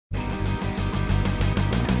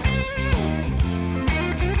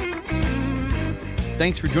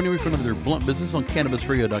Thanks for joining me for another Blunt Business on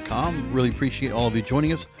CannabisRadio.com. Really appreciate all of you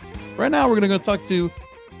joining us. Right now, we're going to go talk to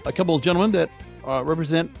a couple of gentlemen that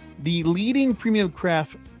represent the leading premium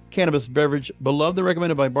craft cannabis beverage, beloved and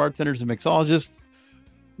recommended by bartenders and mixologists.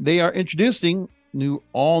 They are introducing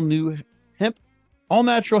all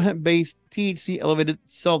natural hemp-based THC elevated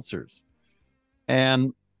seltzers.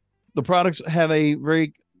 And the products have a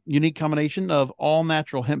very unique combination of all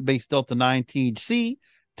natural hemp-based Delta 9 THC,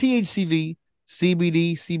 THCV,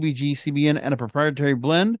 CBD, CBG, CBN, and a proprietary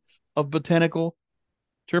blend of botanical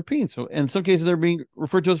terpenes. So in some cases, they're being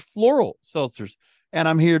referred to as floral seltzers. And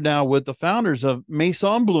I'm here now with the founders of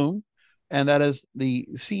Maison Bloom, and that is the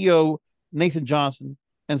CEO, Nathan Johnson,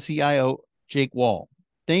 and CIO, Jake Wall.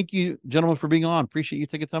 Thank you, gentlemen, for being on. Appreciate you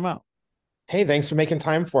taking time out. Hey, thanks for making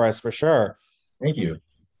time for us, for sure. Thank you.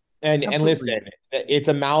 And listen, it's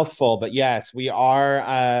a mouthful, but yes, we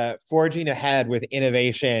are forging ahead with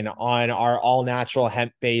innovation on our all-natural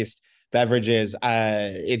hemp-based beverages.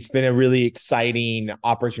 It's been a really exciting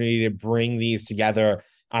opportunity to bring these together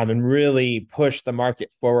and really push the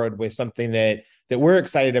market forward with something that we're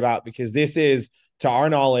excited about, because this is, to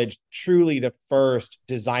our knowledge, truly the first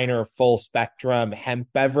designer full-spectrum hemp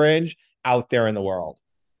beverage out there in the world.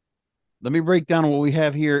 Let me break down what we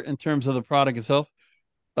have here in terms of the product itself.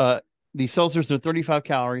 The seltzers are 35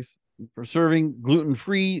 calories per serving,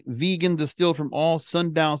 gluten-free, vegan, distilled from all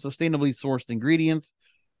sundown, sustainably sourced ingredients,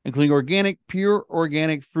 including pure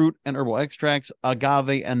organic fruit and herbal extracts,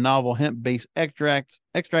 agave and novel hemp-based extracts,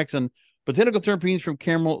 and botanical terpenes from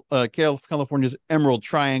California's Emerald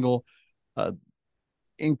Triangle.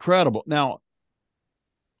 Incredible. Now,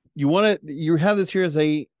 you have this here as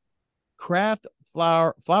a craft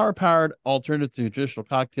flower-powered alternative to traditional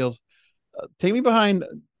cocktails. Take me behind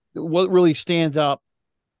what really stands out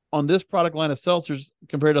on this product line of seltzers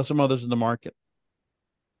compared to some others in the market.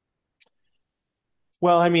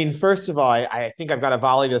 Well, I mean, first of all, I think I've got to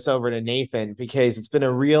volley this over to Nathan, because it's been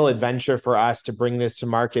a real adventure for us to bring this to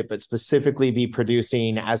market, but specifically be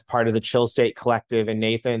producing as part of the Chill State Collective in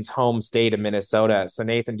Nathan's home state of Minnesota. So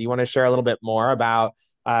Nathan, do you want to share a little bit more about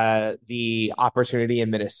the opportunity in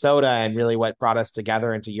Minnesota and really what brought us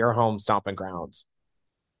together into your home stomping grounds?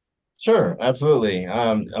 Sure, absolutely.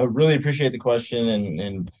 I really appreciate the question,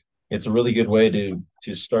 and it's a really good way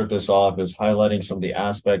to start this off, is highlighting some of the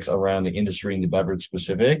aspects around the industry and the beverage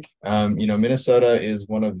specific. Minnesota is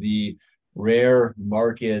one of the rare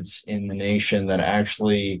markets in the nation that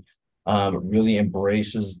actually really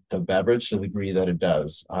embraces the beverage to the degree that it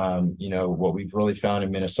does. What we've really found in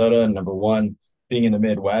Minnesota, number one, being in the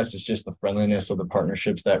Midwest, is just the friendliness of the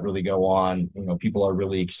partnerships that really go on. People are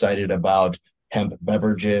really excited about hemp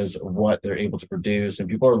beverages, what they're able to produce, and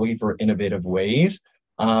people are looking for innovative ways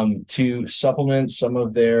to supplement some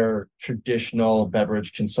of their traditional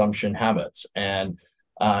beverage consumption habits. And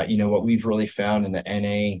what we've really found in the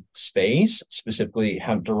NA space, specifically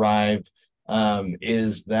hemp derived,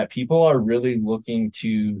 is that people are really looking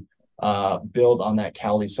to build on that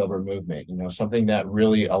Cali sober movement. Something that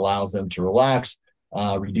really allows them to relax,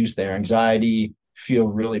 reduce their anxiety, feel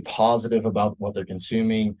really positive about what they're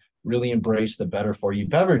consuming, really embrace the better for you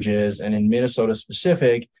beverages. And in Minnesota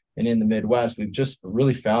specific, and in the Midwest, we've just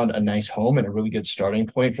really found a nice home and a really good starting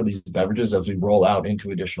point for these beverages as we roll out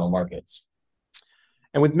into additional markets.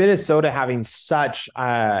 And with Minnesota having such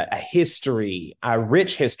a history, a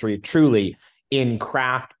rich history, truly, in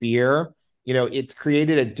craft beer, it's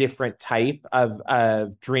created a different type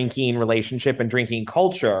of drinking relationship and drinking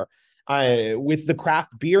culture. With the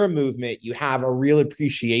craft beer movement, you have a real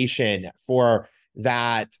appreciation for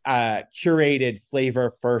that curated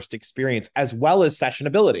flavor first experience, as well as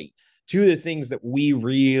sessionability, two of the things that we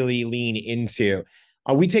really lean into.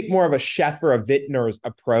 We take more of a chef or a vintner's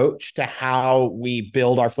approach to how we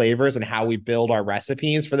build our flavors and how we build our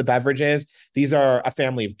recipes for the beverages. These are a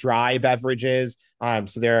family of dry beverages,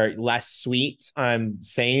 so they're less sweet.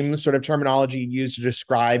 Same sort of terminology used to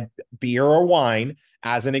describe beer or wine,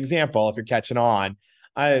 as an example, if you're catching on.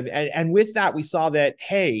 And with that, we saw that,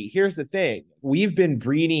 hey, here's the thing. We've been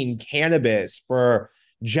breeding cannabis for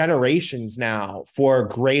generations now for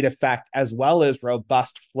great effect, as well as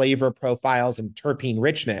robust flavor profiles and terpene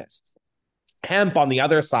richness. Hemp, on the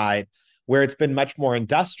other side, where it's been much more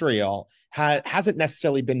industrial, hasn't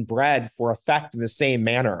necessarily been bred for effect in the same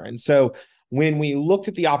manner. And so when we looked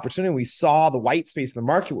at the opportunity, we saw the white space in the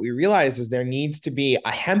market, what we realized is there needs to be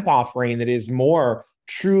a hemp offering that is more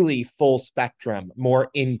truly full spectrum,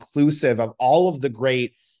 more inclusive of all of the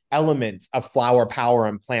great elements of flower power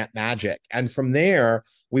and plant magic. And from there,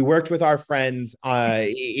 we worked with our friends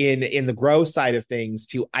in the grow side of things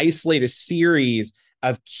to isolate a series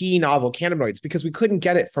of key novel cannabinoids because we couldn't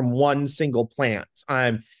get it from one single plant.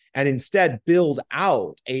 And instead build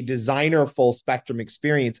out a designer full spectrum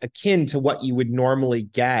experience akin to what you would normally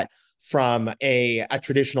get from a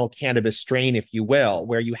traditional cannabis strain, if you will,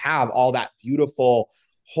 where you have all that beautiful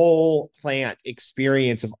whole plant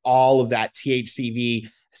experience of all of that THCV,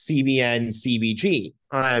 CBN, CBG.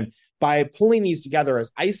 By pulling these together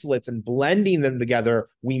as isolates and blending them together,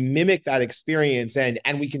 we mimic that experience and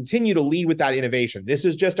we continue to lead with that innovation. This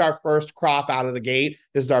is just our first crop out of the gate.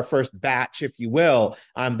 This is our first batch, if you will.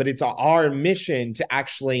 But it's our mission to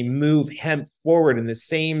actually move hemp forward in the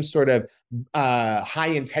same sort of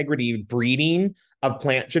high integrity breeding of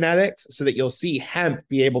plant genetics so that you'll see hemp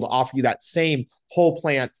be able to offer you that same whole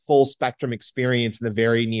plant, full spectrum experience in the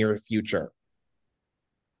very near future.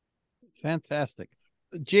 Fantastic.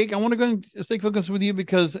 Jake, I want to go and stay focused with you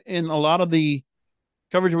because in a lot of the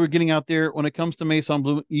coverage we're getting out there when it comes to Maison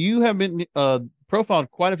Bloom, you have been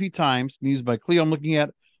profiled quite a few times, used by Cleo. I'm looking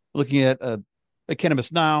at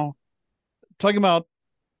Cannabis Now, talking about,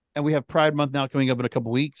 and we have Pride Month now coming up in a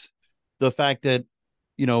couple weeks, the fact that,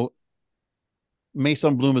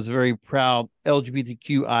 Maison Bloom is a very proud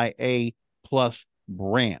LGBTQIA plus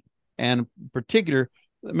brand. And in particular,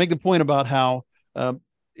 make the point about how,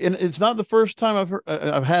 and it's not the first time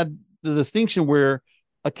I've had the distinction where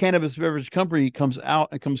a cannabis beverage company comes out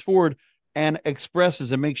and comes forward and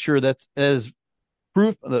expresses and makes sure that's as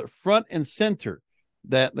proof the front and center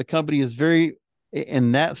that the company is very,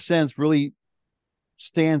 in that sense, really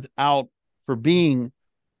stands out for being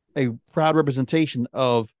a proud representation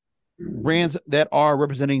of brands that are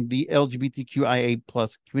representing the LGBTQIA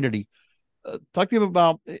plus community. Talk to me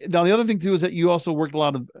about, now the other thing too is that you also worked a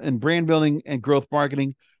lot in brand building and growth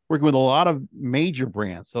marketing, working with a lot of major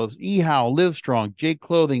brands. So it's eHow, Livestrong, Jake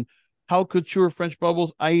Clothing, How Couture, French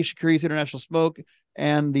Bubbles, Aisha Curry's International Smoke,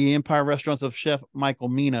 and the Empire Restaurants of Chef Michael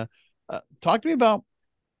Mina. Talk to me about,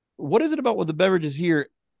 what is it about with the beverages here?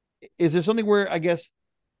 Is there something where, I guess,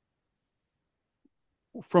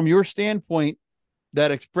 from your standpoint, that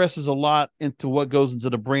expresses a lot into what goes into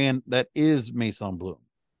the brand that is Maison Bloom?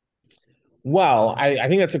 Well, I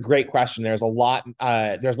think that's a great question. There's a lot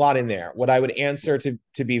in there. What I would answer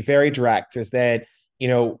to be very direct is that,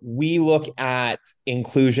 we look at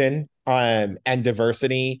inclusion and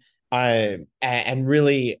diversity and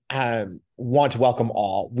really want to welcome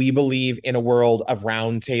all. We believe in a world of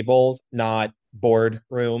round tables, not board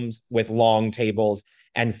rooms with long tables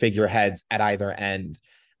and figureheads at either end.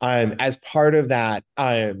 As part of that,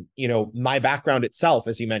 my background itself,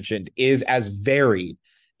 as you mentioned, is as varied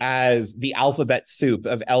as the alphabet soup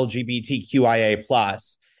of LGBTQIA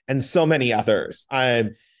plus and so many others.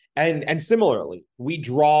 And similarly, we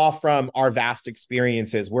draw from our vast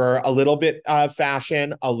experiences. We're a little bit of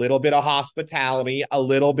fashion, a little bit of hospitality, a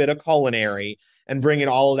little bit of culinary, and bringing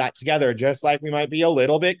all of that together, just like we might be a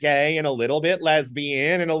little bit gay and a little bit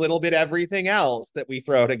lesbian and a little bit everything else that we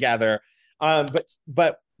throw together.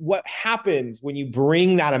 But what happens when you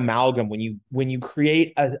bring that amalgam, when you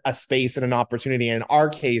create a space and an opportunity, and in our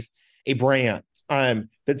case, a brand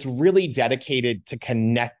that's really dedicated to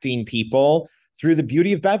connecting people through the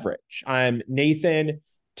beauty of beverage. Nathan,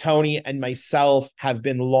 Tony, and myself have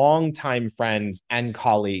been longtime friends and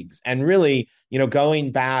colleagues, and really,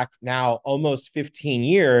 going back now almost 15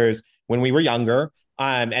 years when we were younger,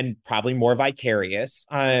 and probably more vicarious,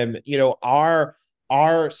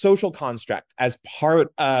 our social construct as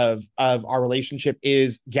part of our relationship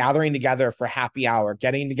is gathering together for happy hour,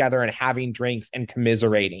 getting together and having drinks and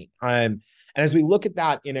commiserating. And as we look at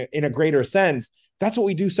that in a greater sense, that's what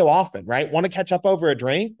we do so often, right? Want to catch up over a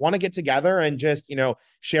drink, want to get together and just,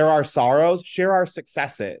 share our sorrows, share our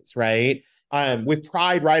successes, right? With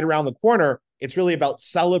Pride right around the corner, it's really about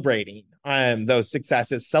celebrating those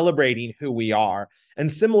successes, celebrating who we are. And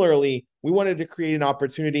similarly, we wanted to create an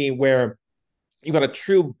opportunity where you've got a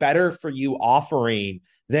true better for you offering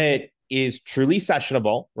that is truly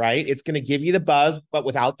sessionable, right? It's going to give you the buzz, but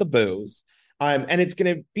without the booze. And it's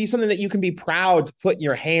going to be something that you can be proud to put in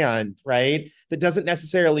your hand, right? That doesn't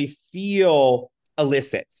necessarily feel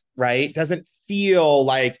illicit, right? Doesn't feel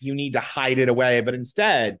like you need to hide it away, but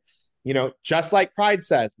instead, just like Pride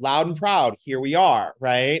says, loud and proud, here we are,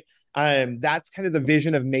 right? That's kind of the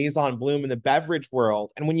vision of Maison Bloom in the beverage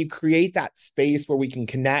world. And when you create that space where we can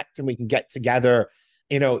connect and we can get together,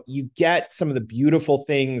 you get some of the beautiful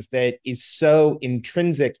things that is so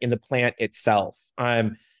intrinsic in the plant itself.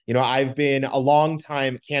 I've been a long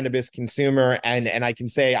time cannabis consumer, and I can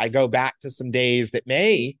say I go back to some days that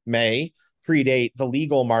may predate the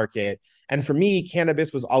legal market. And for me,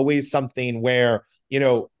 cannabis was always something where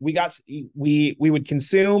we would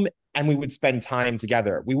consume and we would spend time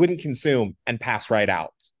together. We wouldn't consume and pass right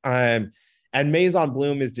out. And Maison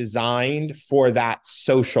Bloom is designed for that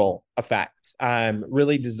social effect,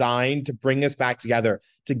 really designed to bring us back together,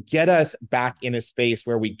 to get us back in a space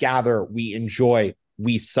where we gather, we enjoy,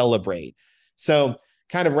 we celebrate. So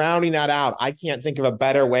kind of rounding that out, I can't think of a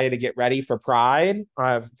better way to get ready for Pride,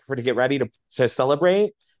 to get ready to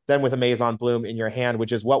celebrate than with a Maison Bloom in your hand,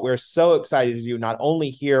 which is what we're so excited to do, not only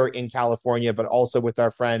here in California, but also with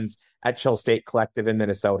our friends at Chill State Collective in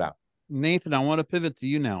Minnesota. Nathan, I want to pivot to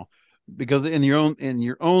you now, because in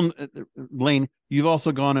your own lane, you've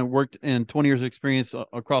also gone and worked in 20 years of experience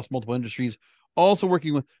across multiple industries, also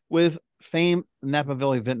working with famed Napa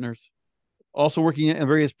Valley vintners, also working in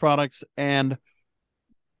various products, and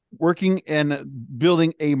working and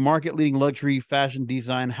building a market-leading luxury fashion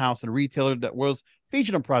design house and retailer that was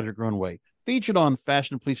featured on Project Runway, featured on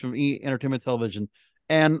Fashion Police from Entertainment Television,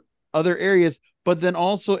 and other areas, but then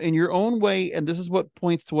also in your own way. And this is what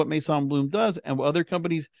points to what Maison Bloom does and what other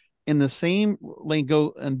companies in the same lane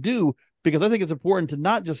go and do, because I think it's important to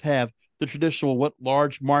not just have the traditional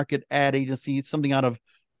large market ad agency, something out of,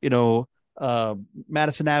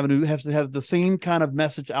 Madison Avenue, has to have the same kind of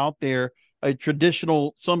message out there,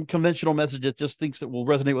 some conventional message that just thinks that will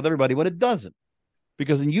resonate with everybody, when it doesn't.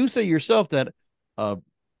 Because you say yourself that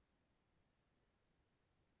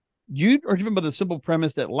you are driven by the simple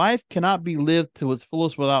premise that life cannot be lived to its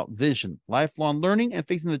fullest without vision, lifelong learning, and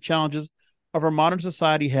facing the challenges of our modern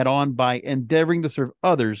society head on by endeavoring to serve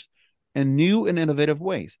others in new and innovative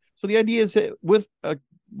ways. So the idea is that with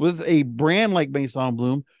a brand like Maison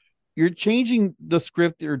Bloom, you're changing the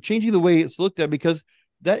script or changing the way it's looked at, because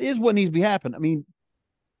that is what needs to be happening. I mean,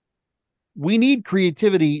 we need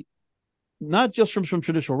creativity, not just from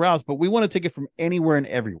traditional routes, but we want to take it from anywhere and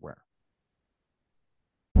everywhere.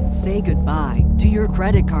 Say goodbye to your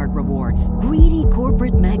credit card rewards. Greedy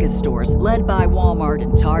corporate mega stores, led by Walmart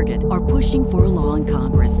and Target, are pushing for a law in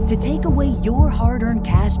Congress to take away your hard-earned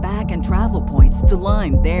cash back and travel points to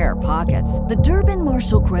line their pockets. The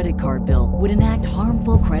Durbin-Marshall credit card bill would enact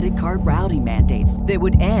harmful credit card routing mandates that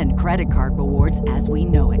would end credit card rewards as we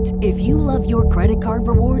know it. If you love your credit card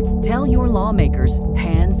rewards, tell your lawmakers,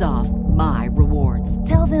 hands off my rewards.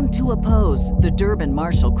 Tell them to oppose the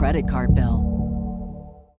Durbin-Marshall credit card bill.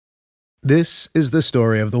 This is the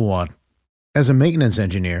story of the one. As a maintenance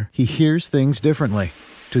engineer, he hears things differently.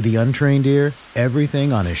 To the untrained ear,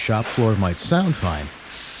 everything on his shop floor might sound fine,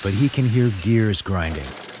 but he can hear gears grinding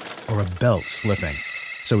or a belt slipping.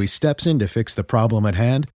 So he steps in to fix the problem at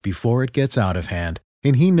hand before it gets out of hand.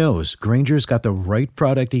 And he knows Grainger's got the right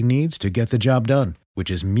product he needs to get the job done,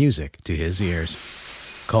 which is music to his ears.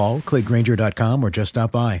 Call, click Grainger.com, or just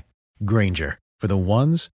stop by. Grainger, for the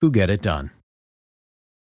ones who get it done.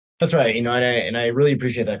 That's right. And I really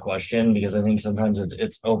appreciate that question, because I think sometimes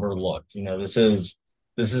it's overlooked. This is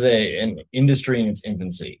an industry in its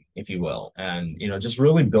infancy, if you will. And, just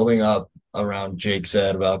really building up around Jake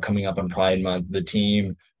said about coming up on Pride Month, the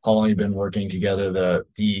team, how long you've been working together,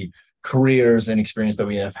 the careers and experience that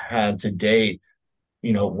we have had to date.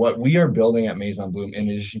 What we are building at Maison Bloom, in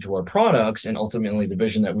addition to our products and ultimately the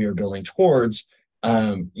vision that we are building towards,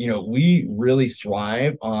 we really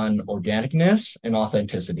thrive on organicness and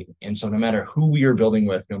authenticity. And so no matter who we are building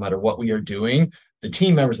with, no matter what we are doing, the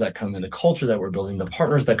team members that come in, the culture that we're building, the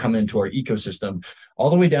partners that come into our ecosystem,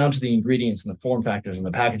 all the way down to the ingredients and the form factors and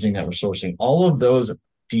the packaging that we're sourcing, all of those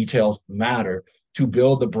details matter to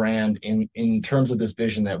build the brand in terms of this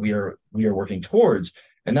vision that we are working towards.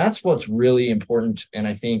 And that's what's really important, and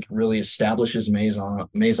I think really establishes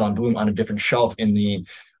Maison Bloom on a different shelf in the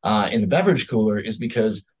beverage cooler, is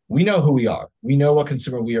because we know who we are. We know what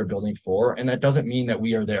consumer we are building for, and that doesn't mean that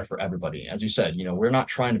we are there for everybody. As you said, we're not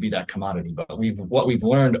trying to be that commodity, but what we've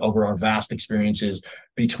learned over our vast experiences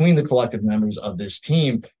between the collective members of this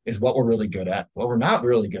team is what we're really good at, what we're not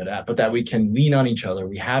really good at, but that we can lean on each other.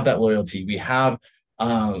 We have that loyalty. We have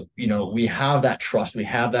we have that trust, we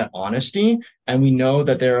have that honesty, and we know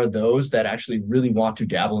that there are those that actually really want to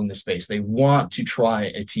dabble in this space. They want to try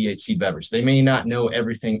a THC beverage. They may not know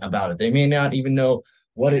everything about it. They may not even know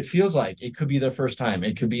what it feels like. It could be their first time.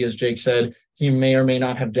 It could be, as Jake said, he may or may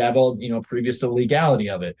not have dabbled, previous to the legality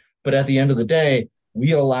of it. But at the end of the day,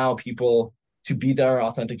 we allow people to be their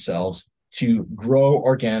authentic selves, to grow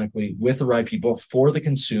organically with the right people for the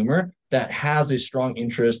consumer that has a strong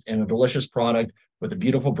interest in a delicious product with a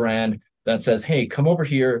beautiful brand that says, hey, come over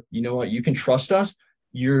here. You know what? You can trust us.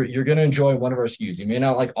 You're going to enjoy one of our SKUs. You may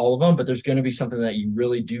not like all of them, but there's going to be something that you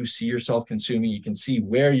really do see yourself consuming. You can see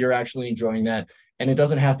where you're actually enjoying that. And it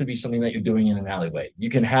doesn't have to be something that you're doing in an alleyway.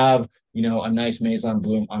 You can have, a nice Maison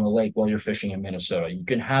bloom on a lake while you're fishing in Minnesota. You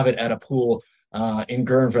can have it at a pool in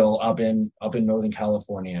Guerneville up in Northern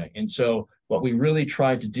California. And so what we really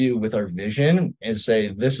tried to do with our vision is say,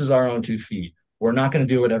 this is our own 2 feet. We're not going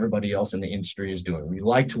to do what everybody else in the industry is doing. We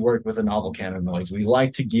like to work with a novel cannabinoids. We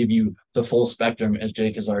like to give you the full spectrum, as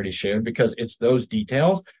Jake has already shared, because it's those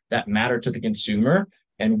details that matter to the consumer,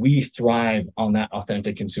 and we thrive on that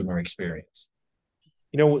authentic consumer experience.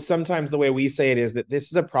 Sometimes the way we say it is that this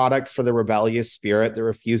is a product for the rebellious spirit that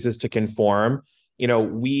refuses to conform.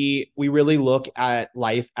 We really look at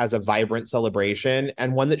life as a vibrant celebration,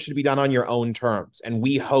 and one that should be done on your own terms. And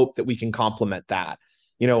we hope that we can complement that.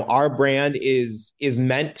 Our brand is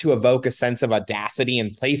meant to evoke a sense of audacity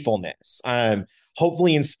and playfulness,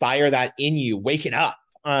 hopefully inspire that in you, wake it up,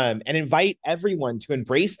 and invite everyone to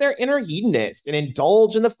embrace their inner hedonist and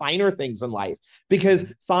indulge in the finer things in life,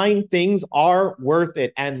 because fine things are worth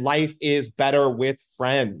it, and life is better with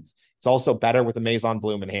friends. It's also better with a Maison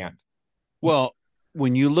bloom in hand. Well,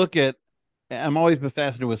 when you look at, I'm always been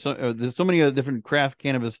fascinated with there's so many other different craft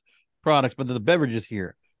cannabis products, but the beverages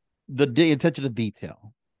here, the attention to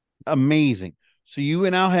detail, amazing. So you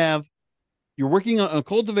now you're working on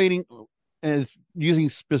cultivating as using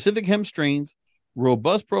specific hemp strains,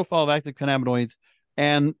 robust profile of active cannabinoids,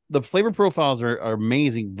 and the flavor profiles are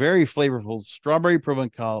amazing, very flavorful. Strawberry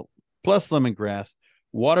Provencal plus lemongrass,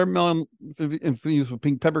 watermelon infused with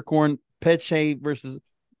pink peppercorn, peche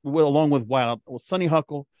along with sunny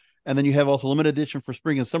huckle, and then you have also limited edition for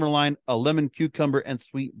spring and summer line, a lemon, cucumber, and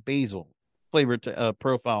sweet basil flavor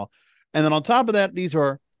profile. And then on top of that, these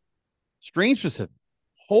are strain specific,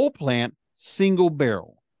 whole plant, single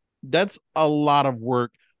barrel. That's a lot of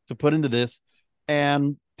work to put into this.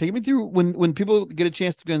 And take me through when people get a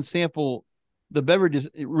chance to go and sample the beverages,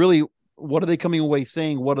 what are they coming away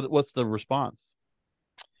saying? What's the response?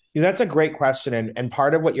 That's a great question. And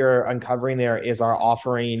part of what you're uncovering there is our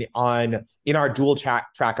offering in our dual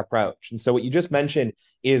track approach. And so what you just mentioned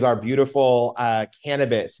is our beautiful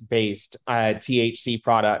cannabis-based THC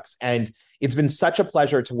products. And it's been such a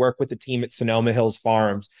pleasure to work with the team at Sonoma Hills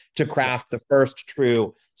Farms to craft the first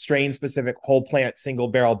true strain-specific whole plant single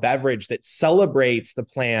barrel beverage that celebrates the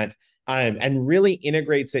plant and really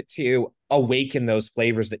integrates it to awaken those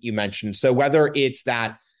flavors that you mentioned. So whether it's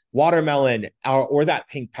that watermelon or that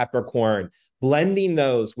pink peppercorn, blending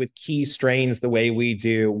those with key strains the way we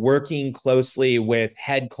do, working closely with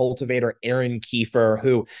head cultivator Aaron Kiefer,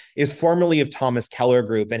 who is formerly of Thomas Keller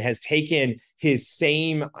Group and has taken his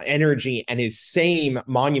same energy and his same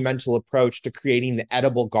monumental approach to creating the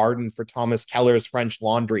edible garden for Thomas Keller's French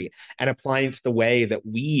Laundry and applying it to the way that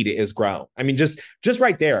weed is grown. I mean, just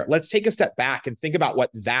right there, let's take a step back and think about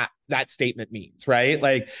what that statement means, right?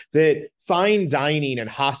 Like that fine dining and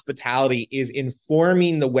hospitality is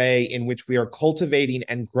informing the way in which we are cultivating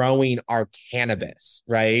and growing our cannabis,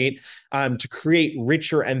 right? To create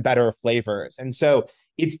richer and better flavors. And so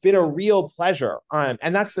it's been a real pleasure.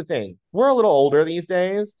 And that's the thing. We're a little older these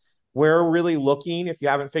days. We're really looking, if you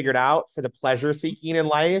haven't figured out, for the pleasure seeking in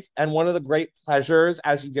life. And one of the great pleasures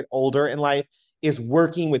as you get older in life is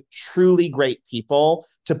working with truly great people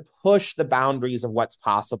to push the boundaries of what's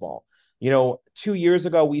possible. 2 years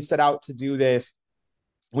ago, we set out to do this.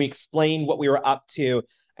 We explained what we were up to.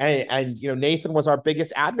 And Nathan was our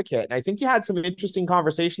biggest advocate. And I think you had some interesting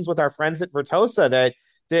conversations with our friends at Vertosa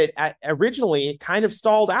that originally kind of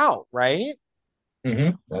stalled out, right?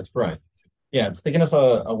 Mm-hmm. That's right. Yeah, it's taken us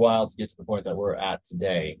a while to get to the point that we're at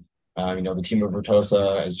today. The team of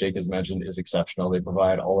Vertosa, as Jake has mentioned, is exceptional. They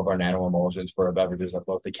provide all of our nano-emulsions for our beverages at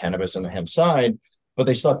both the cannabis and the hemp side, but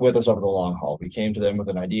they stuck with us over the long haul. We came to them with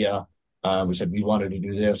an idea. We said we wanted to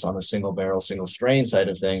do this on the single barrel, single strain side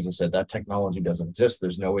of things, and said that technology doesn't exist.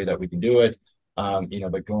 There's no way that we can do it.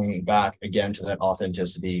 But going back again to that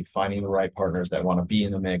authenticity, finding the right partners that want to be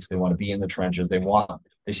in the mix, they want to be in the trenches, they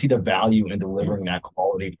see the value in delivering that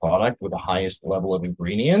quality product with the highest level of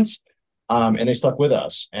ingredients. And they stuck with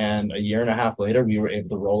us. And a year and a half later, we were able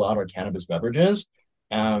to roll out our cannabis beverages.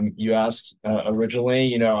 You asked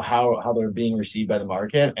originally, how they're being received by the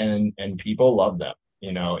market, and people love them.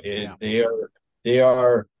 They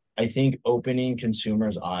are, I think, opening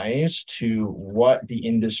consumers' eyes to what the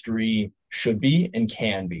industry should be and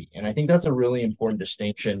can be. And I think that's a really important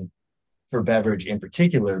distinction for beverage in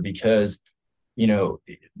particular, because,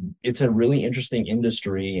 it's a really interesting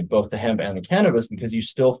industry, both the hemp and the cannabis, because you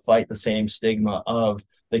still fight the same stigma of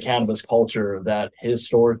the cannabis culture that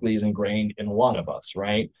historically is ingrained in a lot of us,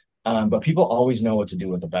 right? But people always know what to do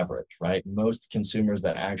with the beverage, right? Most consumers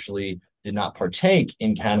that actually did not partake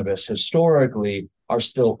in cannabis historically are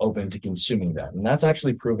still open to consuming that. And that's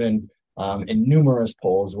actually proven in numerous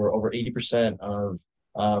polls where over 80% of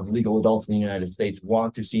legal adults in the United States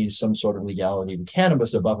want to see some sort of legality in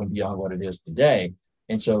cannabis above and beyond what it is today.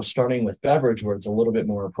 And so starting with beverage, where it's a little bit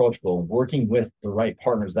more approachable, working with the right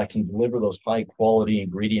partners that can deliver those high quality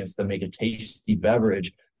ingredients that make a tasty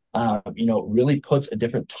beverage, really puts a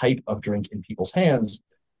different type of drink in people's hands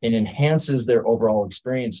and enhances their overall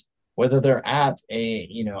experience, whether they're at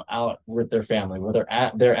out with their family, whether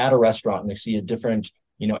they're at a restaurant and they see a different,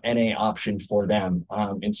 NA option for them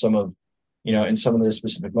in some of the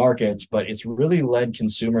specific markets. But it's really led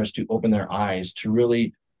consumers to open their eyes to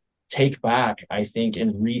really take back, I think,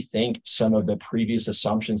 and rethink some of the previous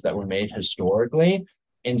assumptions that were made historically.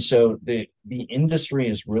 And so the industry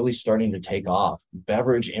is really starting to take off,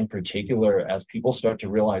 beverage in particular, as people start to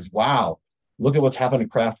realize, wow, look at what's happened to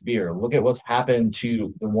craft beer. Look at what's happened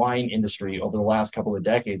to the wine industry over the last couple of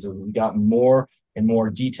decades. And we got more and more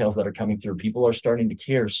details that are coming through. People are starting to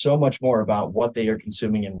care so much more about what they are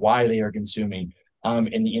consuming and why they are consuming.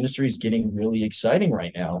 And the industry is getting really exciting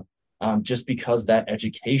right now, just because that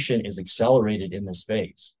education is accelerated in this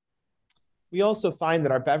space. We also find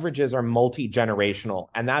that our beverages are multi-generational.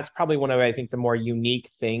 And that's probably one of, I think, the more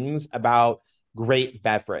unique things about great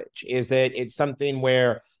beverage is that it's something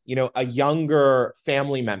where, a younger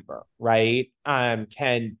family member, right,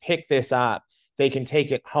 can pick this up. They can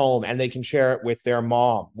take it home and they can share it with their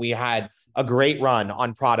mom. We had a great run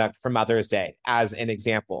on product for Mother's Day as an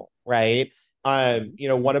example, right?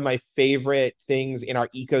 One of my favorite things in our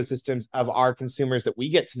ecosystems of our consumers that we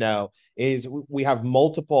get to know is we have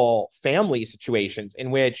multiple family situations in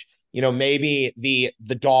which, maybe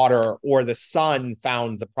the daughter or the son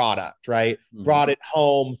found the product, right? Mm-hmm. Brought it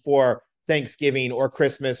home for Thanksgiving or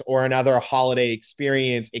Christmas or another holiday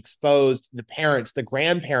experience, exposed the parents, the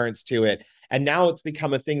grandparents to it. And now it's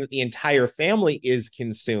become a thing that the entire family is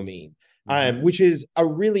consuming, which is a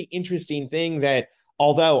really interesting thing that,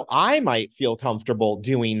 although I might feel comfortable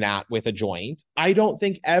doing that with a joint, I don't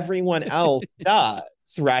think everyone else does,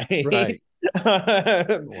 right? Right.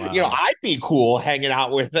 Wow. I'd be cool hanging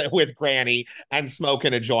out with Granny and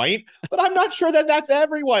smoking a joint, but I'm not sure that that's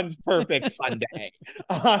everyone's perfect Sunday.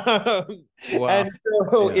 Wow. And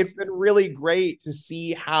so It's been really great to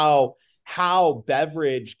see how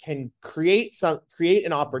beverage can create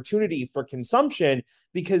an opportunity for consumption,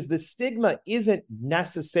 because the stigma isn't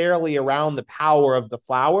necessarily around the power of the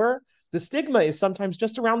flower. The stigma is sometimes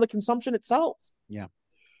just around the consumption itself. Yeah.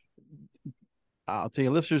 I'll tell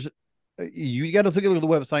you, listeners, you got to look at the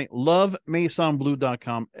website,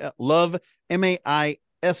 lovemaisonblue.com, love,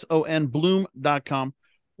 M-A-I-S-O-N, bloom.com.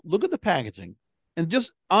 Look at the packaging. And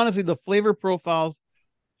just honestly, the flavor profile's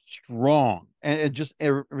strong. And it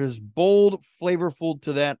is bold, flavorful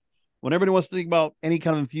to that. When everybody wants to think about any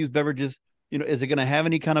kind of infused beverages, is it going to have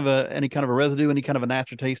any kind of a residue, any kind of a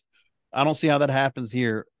natural taste? I don't see how that happens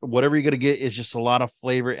here. Whatever you're going to get is just a lot of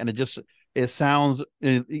flavor, and it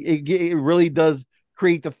really does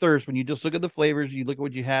create the thirst. When you just look at the flavors, you look at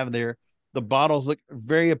what you have there. The bottles look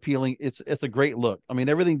very appealing. It's a great look. I mean,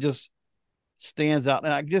 everything just stands out,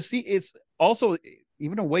 and I just see it's also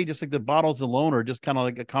even a way, just like the bottles alone are just kind of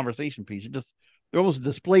like a conversation piece. They're almost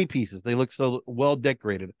display pieces. They look so well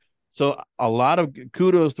decorated. So a lot of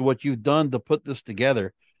kudos to what you've done to put this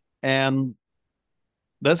together. And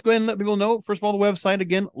let's go ahead and let people know, first of all, the website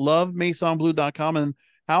again, lovemaisonblue.com. And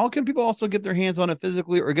how can people also get their hands on it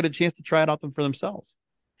physically or get a chance to try it out for themselves?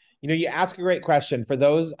 You ask a great question. For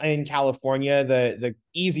those in California, the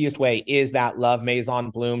easiest way is that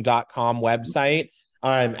lovemaisonbloom.com website,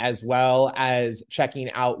 as well as checking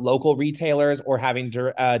out local retailers or having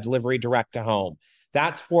delivery direct to home.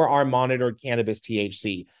 That's for our monitored cannabis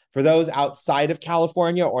THC. For those outside of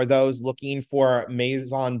California or those looking for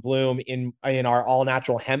Maison Bloom in our all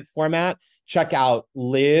natural hemp format, check out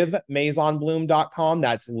livemaisonbloom.com.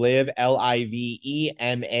 That's live,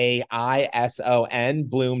 LIVEMAISON,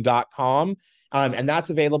 bloom.com. And that's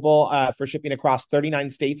available for shipping across 39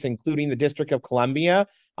 states, including the District of Columbia,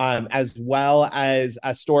 as well as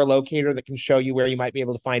a store locator that can show you where you might be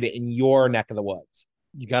able to find it in your neck of the woods.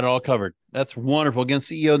 You got it all covered. That's wonderful. Again,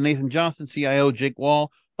 CEO Nathan Johnson, CIO Jake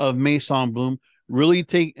Wall of Maison Bloom. Really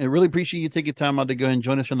appreciate you taking time out to go and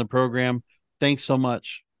join us on the program. Thanks so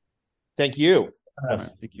much. Thank you. Right,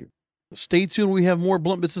 thank you. Stay tuned. We have more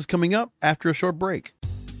Blunt Business coming up after a short break.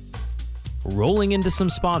 Rolling into some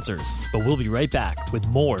sponsors, but we'll be right back with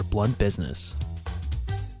more Blunt Business.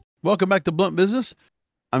 Welcome back to Blunt Business.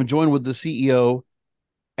 I'm joined with the CEO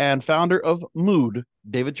and founder of Mood,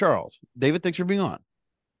 David Charles. David, thanks for being on.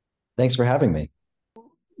 Thanks for having me.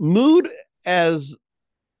 Mood as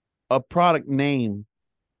a product name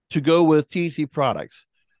to go with THC products.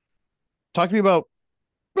 Talk to me about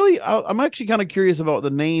Really, I'm actually kind of curious about the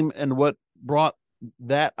name and what brought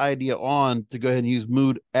that idea on to go ahead and use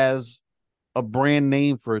Mood as a brand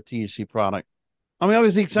name for a THC product. I mean,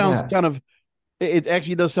 obviously, it sounds Yeah, kind of, it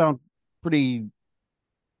actually does sound pretty,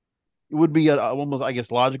 it would be almost, I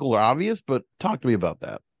guess, logical or obvious, but talk to me about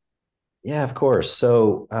that. yeah, of course.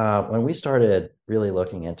 So when we started really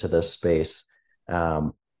looking into this space,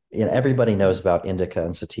 um, everybody knows about indica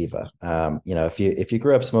and sativa. If you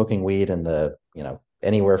grew up smoking weed in the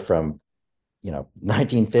anywhere from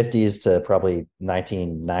 1950s to probably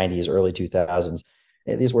 1990s, early 2000s,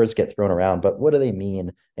 these words get thrown around, but what do they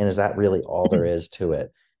mean? And is that really all there is to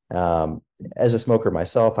it? Um, as a smoker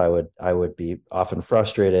myself, I would be often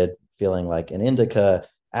frustrated, feeling like an indica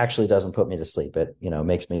actually doesn't put me to sleep. It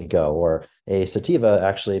makes me go, or a sativa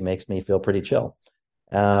actually makes me feel pretty chill.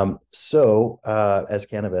 As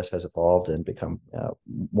cannabis has evolved and become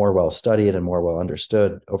more well studied and more well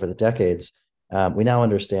understood over the decades, we now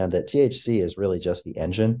understand that THC is really just the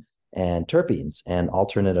engine, and terpenes and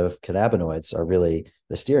alternative cannabinoids are really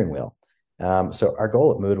the steering wheel. So our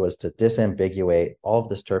goal at Mood was to disambiguate all of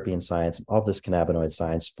this terpene science, all of this cannabinoid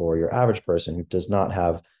science for your average person who does not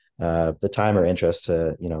have the time or interest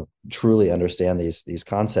to truly understand these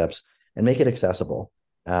concepts, and make it accessible.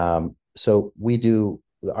 So we do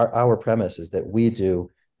our premise is that we do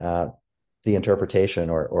the interpretation,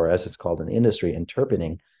 or as it's called in the industry,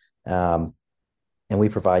 interpening. Um, and we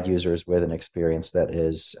provide users with an experience that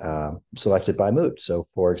is selected by mood. So,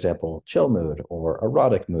 for example, chill mood, or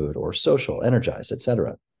erotic mood, or social, energized,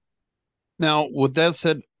 etc. Now, with that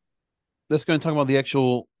said, let's go and talk about the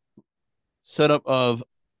actual setup of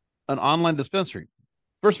an online dispensary,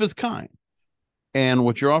 first of its kind. And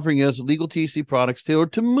what you're offering is legal THC products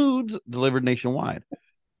tailored to moods delivered nationwide.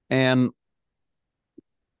 And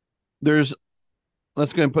there's,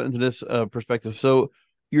 let's go and put into this perspective. So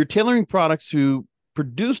you're tailoring products to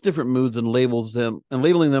produce different moods and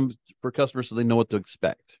labeling them for customers so they know what to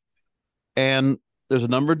expect. And there's a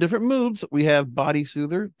number of different moods. We have body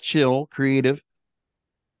soother, chill, creative,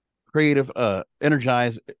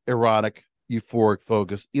 energized, erotic, euphoric,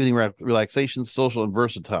 focus, evening relaxation, social, and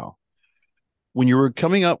versatile. When you were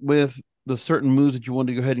coming up with the certain moods that you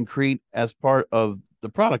wanted to go ahead and create as part of the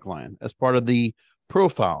product line, as part of the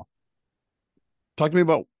profile, talk to me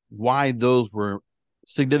about why those were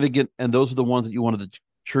significant, and those are the ones that you wanted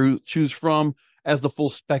to choose from as the full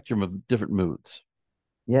spectrum of different moods.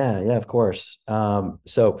 Yeah, of course.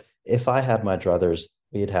 So if I had my druthers,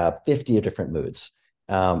 we'd have 50 different moods.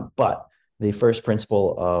 But the first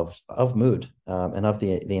principle of mood, and of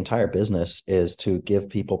the entire business, is to give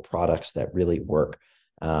people products that really work.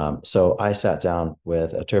 So I sat down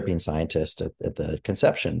with a terpene scientist at the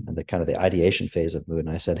conception and the kind of the ideation phase of mood, and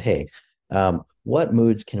I said, "Hey, what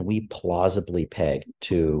moods can we plausibly peg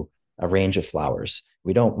to a range of flowers?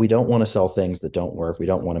 We don't want to sell things that don't work. We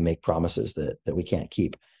don't want to make promises that we can't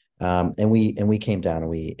keep." And we came down,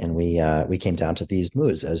 we came down to these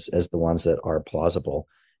moods as the ones that are plausible.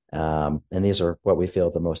 And these are what we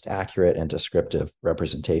feel the most accurate and descriptive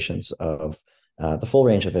representations of the full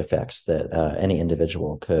range of effects that any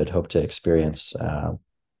individual could hope to experience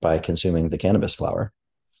by consuming the cannabis flower.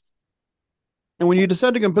 And when you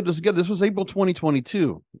decided to put this together, this was April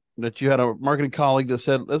 2022, that you had a marketing colleague that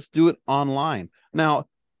said, let's do it online. Now,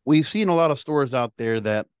 we've seen a lot of stores out there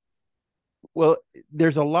that, well,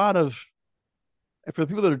 there's a lot of, for the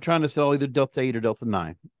people that are trying to sell either Delta 8 or Delta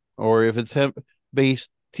 9, or if it's hemp based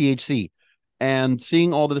THC, and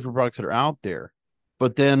seeing all the different products that are out there.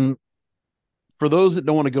 But then for those that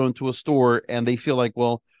don't want to go into a store and they feel like,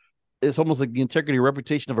 well, it's almost like the integrity or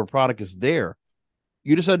reputation of a product is there,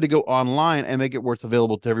 you decided to go online and make it where it's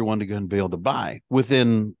available to everyone to go and be able to buy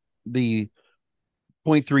within the zero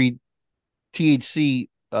point 0.3 THC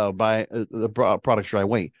by the product's dry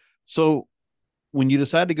weight. So when you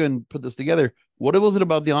decided to go and put this together, what was it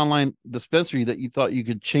about the online dispensary that you thought you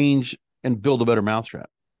could change and build a better mousetrap?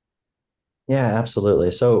 Yeah, absolutely.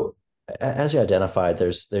 So as you identified,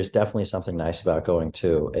 there's definitely something nice about going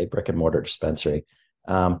to a brick and mortar dispensary.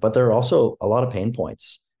 But there are also a lot of pain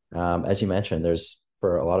points. As you mentioned,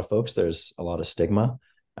 for a lot of folks, there's a lot of stigma.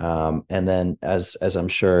 And then as I'm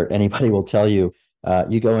sure anybody will tell you,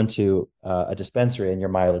 you go into a dispensary and your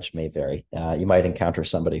mileage may vary. You might encounter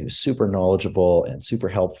somebody who's super knowledgeable and super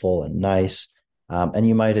helpful and nice. And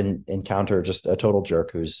you might encounter just a total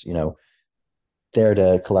jerk who's, there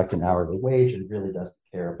to collect an hourly wage and really doesn't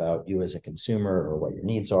care about you as a consumer or what your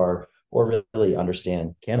needs are, or really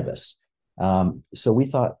understand cannabis. So we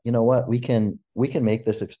thought, you know what, we can make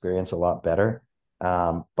this experience a lot better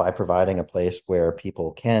by providing a place where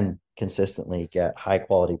people can consistently get high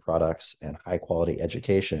quality products and high quality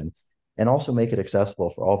education, and also make it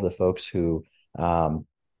accessible for all of the folks who,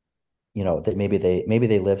 that maybe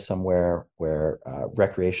they live somewhere where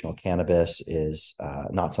recreational cannabis is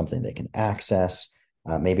not something they can access.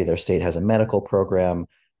 Maybe their state has a medical program,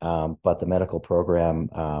 but the medical program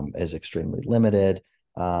is extremely limited.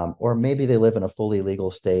 Or maybe they live in a fully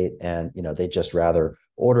legal state and, they just rather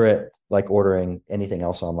order it like ordering anything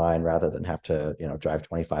else online rather than have to, drive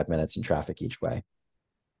 25 minutes in traffic each way.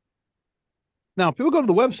 Now, people go to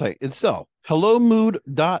the website itself,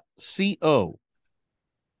 hellomood.co,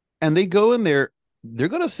 and they go in there, they're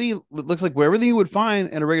going to see, it looks like everything you would find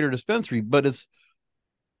in a regular dispensary, but it's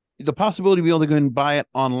the possibility to be able to go and buy it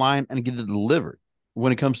online and get it delivered.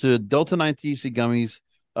 When it comes to Delta 9 THC gummies,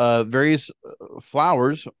 various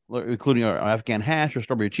flowers, including our Afghan hash or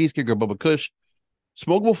strawberry cheesecake or Bubba Kush,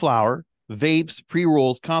 smokable flower, vapes,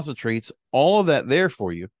 pre-rolls, concentrates, all of that there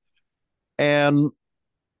for you. And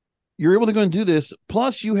you're able to go and do this.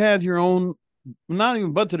 Plus, you have your own, not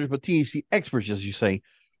even bud tenders, but THC experts, as you say.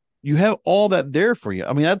 You have all that there for you.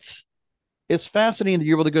 I mean, it's fascinating that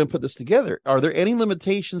you're able to go and put this together. Are there any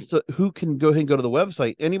limitations to who can go ahead and go to the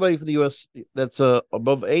website? Anybody from the U.S. that's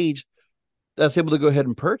above age that's able to go ahead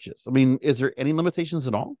and purchase? I mean, is there any limitations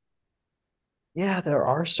at all? Yeah, there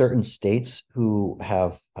are certain states who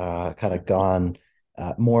have kind of gone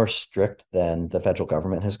more strict than the federal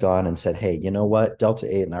government has gone and said, hey, you know what? Delta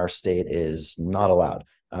 8 in our state is not allowed.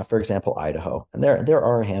 For example, Idaho. And there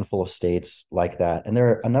are a handful of states like that. And there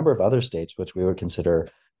are a number of other states which we would consider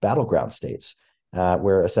battleground states,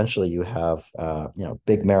 where essentially you have,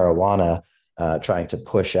 big marijuana trying to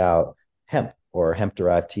push out hemp or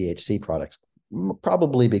hemp-derived THC products,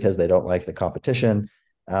 probably because they don't like the competition.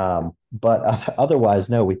 But otherwise,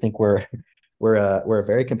 no, we think we're a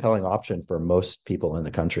very compelling option for most people in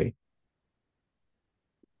the country.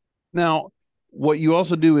 Now, what you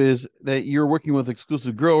also do is that you're working with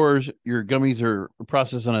exclusive growers. Your gummies are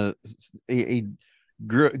processed on a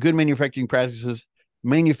good manufacturing practices,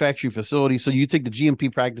 manufacturing facility. So you take the GMP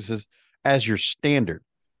practices as your standard.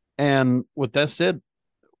 And with that said,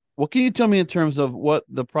 what can you tell me in terms of what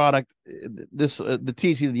the product, the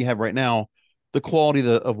THC that you have right now, the quality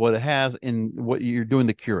of what it has and what you're doing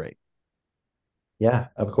to curate? Yeah,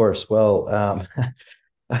 of course. Well,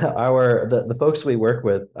 the folks we work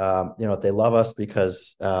with, they love us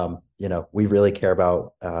because we really care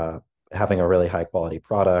about having a really high quality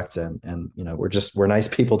product, and we're nice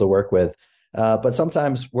people to work with. But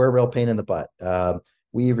sometimes we're a real pain in the butt.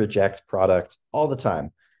 We reject product all the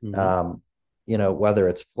time. Mm-hmm. Whether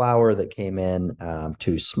it's flower that came in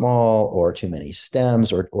too small or too many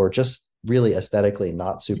stems or just really aesthetically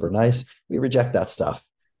not super nice, we reject that stuff.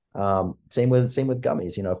 Same with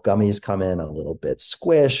gummies. If gummies come in a little bit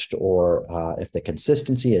squished or if the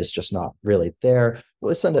consistency is just not really there,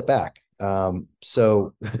 we'll send it back.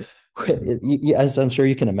 So as I'm sure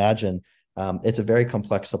you can imagine, it's a very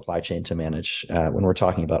complex supply chain to manage when we're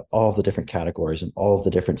talking about all of the different categories and all of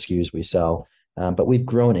the different SKUs we sell. But we've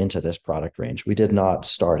grown into this product range. We did not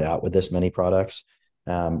start out with this many products.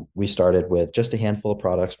 We started with just a handful of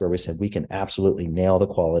products where we said we can absolutely nail the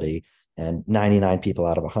quality, and 99 people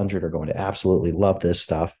out of 100 are going to absolutely love this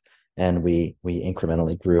stuff. And we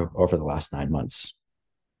incrementally grew over the last 9 months.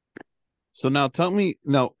 So now tell me,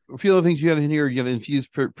 a few other things you have in here. You have infused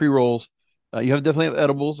pre-rolls. You definitely have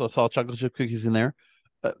edibles. I saw chocolate chip cookies in there.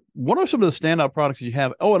 What are some of the standout products you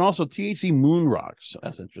have? Oh, and also THC Moon Rocks.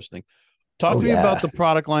 That's interesting. Talk to me about the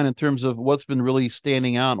product line in terms of what's been really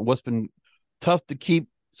standing out and what's been tough to keep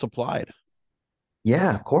supplied.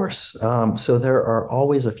 Yeah, of course. So there are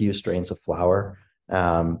always a few strains of flower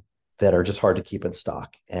that are just hard to keep in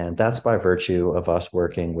stock. And that's by virtue of us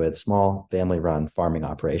working with small family-run farming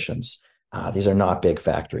operations. These are not big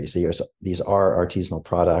factories. These are artisanal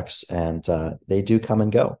products, and they do come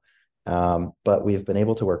and go. But we've been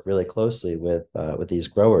able to work really closely with these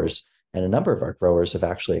growers. And a number of our growers have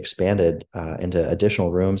actually expanded into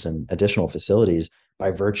additional rooms and additional facilities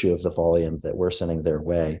by virtue of the volume that we're sending their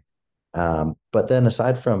way. But then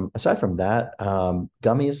aside from that,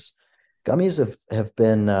 gummies have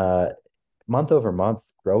been month over month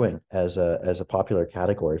growing as a popular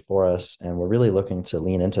category for us, and we're really looking to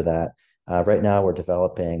lean into that. Right now, we're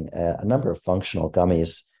developing a number of functional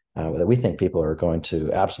gummies that we think people are going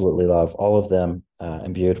to absolutely love. All of them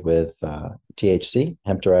imbued with THC,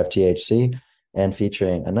 hemp-derived THC, and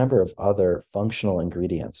featuring a number of other functional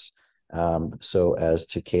ingredients, so as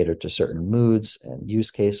to cater to certain moods and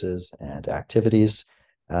use cases and activities.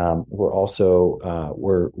 We're also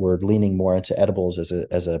we're leaning more into edibles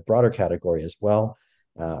as a broader category as well.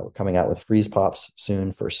 We're coming out with freeze pops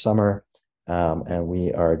soon for summer, and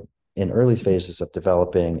we are in early phases of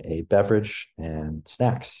developing a beverage and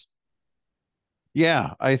snacks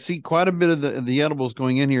Yeah, I see quite a bit of the edibles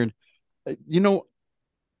going in here. You know,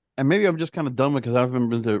 and maybe I'm just kind of dumb because I haven't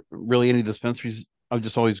been to really any dispensaries. I've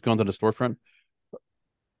just always gone to the storefront.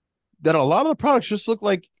 That a lot of the products just look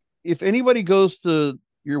like if anybody goes to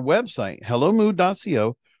your website,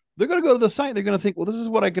 hellomood.co, they're going to go to the site. They're going to think, well, this is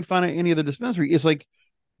what I could find at any other dispensary. It's like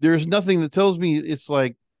there's nothing that tells me it's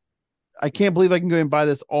like, I can't believe I can go and buy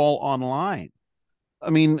this all online. I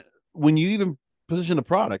mean, when you even position the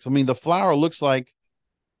products, I mean, the flower looks like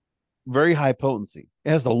very high potency. It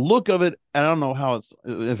has the look of it. And I don't know how it's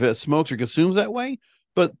if it smokes or consumes that way.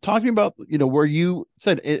 But talking about where you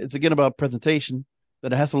said it's again about presentation,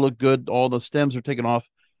 that it has to look good. All the stems are taken off,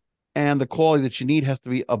 and the quality that you need has to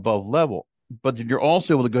be above level. But you're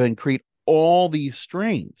also able to go ahead and create all these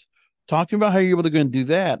strains. Talk to me about how you're able to go and do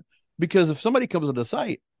that. Because if somebody comes to the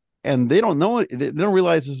site and they don't know it, they don't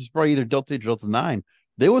realize this is probably either Delta 8 or Delta 9,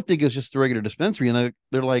 they would think it's just a regular dispensary. And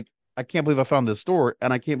they're like, I can't believe I found this store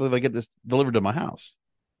and I can't believe I get this delivered to my house.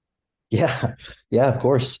 Yeah, yeah, of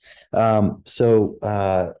course.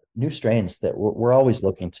 New strains that we're always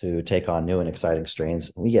looking to take on new and exciting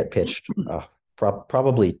strains. We get pitched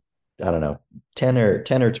probably, I don't know, 10 or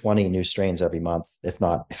 20 new strains every month, if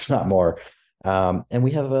not more. And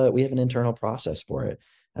we have an internal process for it.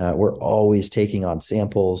 We're always taking on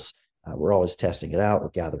samples. We're always testing it out. We're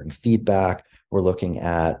gathering feedback. We're looking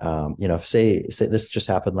at, say this just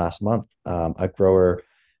happened last month. A grower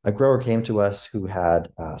came to us who had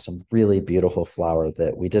some really beautiful flower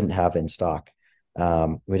that we didn't have in stock.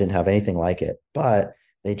 We didn't have anything like it, but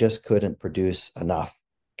they just couldn't produce enough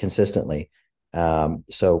consistently.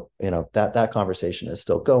 That conversation is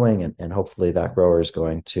still going, and hopefully that grower is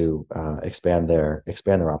going to expand their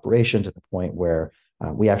operation to the point where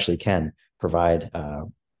we actually can provide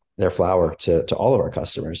their flower to all of our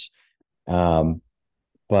customers.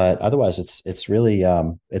 But otherwise, it's really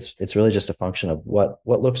just a function of what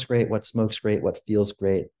looks great, what smokes great, what feels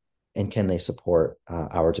great, and can they support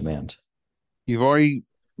our demand. You've already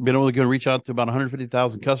been able to go reach out to about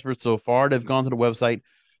 150,000 customers so far. They've gone to the website,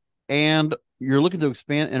 and you're looking to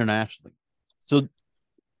expand internationally. So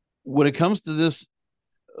when it comes to this,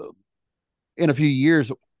 in a few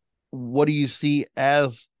years, what do you see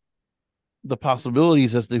as the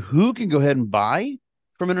possibilities as to who can go ahead and buy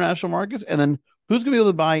from international markets, and then who's going to be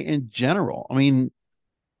able to buy in general? I mean,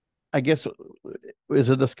 I guess, is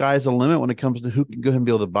it the sky's the limit when it comes to who can go ahead and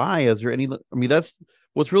be able to buy? Is there any, I mean, that's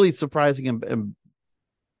what's really surprising and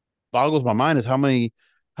boggles my mind is how much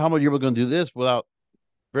you're going to do this without,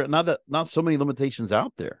 not so many limitations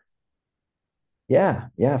out there. Yeah,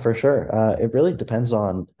 for sure. It really depends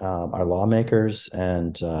on our lawmakers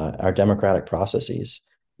and our democratic processes.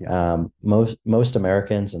 Yeah. Most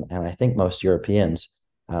Americans and I think most Europeans,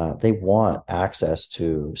 they want access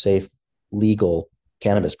to safe, legal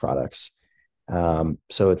cannabis products.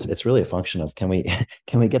 So it's really a function of can we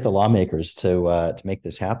get the lawmakers to make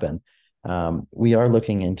this happen? We are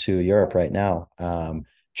looking into Europe right now.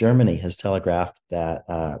 Germany has telegraphed that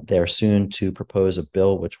they're soon to propose a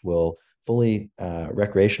bill which will fully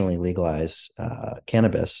recreationally legalize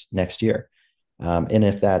cannabis next year. And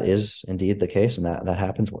if that is indeed the case and that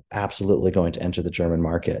happens, we're absolutely going to enter the German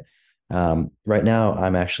market. Right now,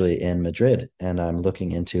 I'm actually in Madrid and I'm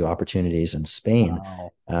looking into opportunities in Spain.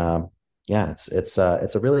 Wow. It's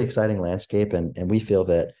a really exciting landscape, and we feel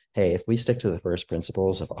that, hey, if we stick to the first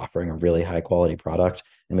principles of offering a really high quality product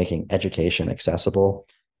and making education accessible,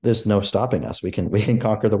 there's no stopping us. We can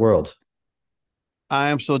conquer the world. I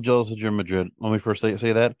am so jealous that you're in Madrid. Let me first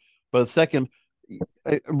say that. But second,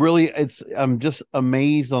 I'm just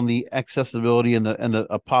amazed on the accessibility and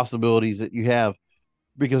the possibilities that you have,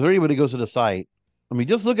 because anybody goes to the site, I mean,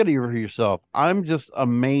 just look at it for yourself. I'm just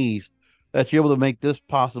amazed that you're able to make this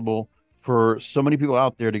possible for so many people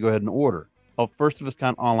out there to go ahead and order a first of its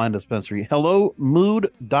kind online dispensary.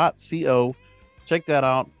 hellomood.co. Check that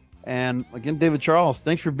out. And again, David Charles,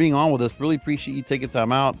 thanks for being on with us. Really appreciate you taking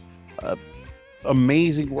time out.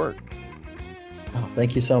 Amazing work. Oh,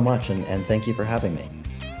 thank you so much. And thank you for having me.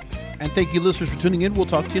 And thank you, listeners, for tuning in. We'll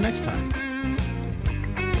talk to you next time.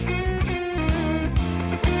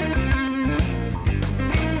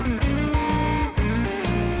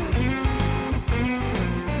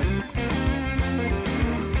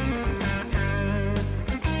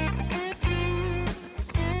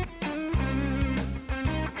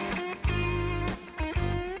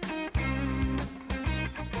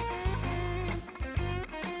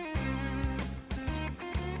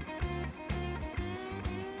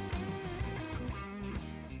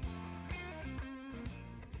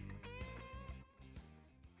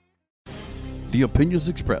 The opinions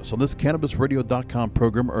expressed on this CannabisRadio.com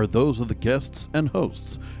program are those of the guests and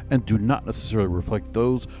hosts and do not necessarily reflect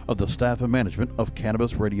those of the staff and management of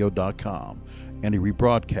CannabisRadio.com. Any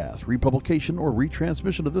rebroadcast, republication, or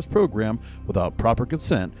retransmission of this program without proper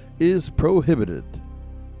consent is prohibited.